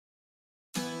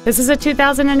This is a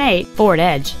 2008 Ford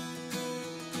Edge.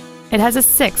 It has a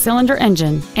 6-cylinder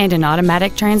engine and an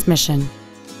automatic transmission.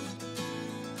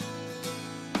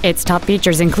 Its top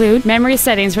features include memory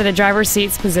settings for the driver's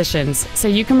seat's positions, so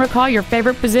you can recall your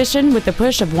favorite position with the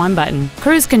push of one button,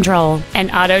 cruise control, an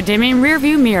auto-dimming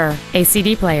rearview mirror, a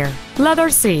CD player,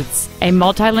 leather seats, a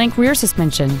multi-link rear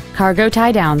suspension, cargo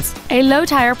tie-downs, a low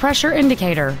tire pressure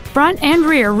indicator, front and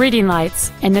rear reading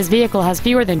lights, and this vehicle has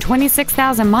fewer than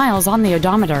 26,000 miles on the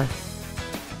odometer.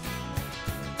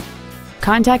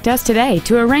 Contact us today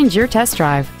to arrange your test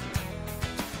drive.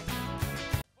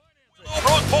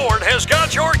 Willowbrook Ford has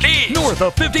got your keys. North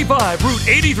of 55 Route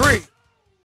 83.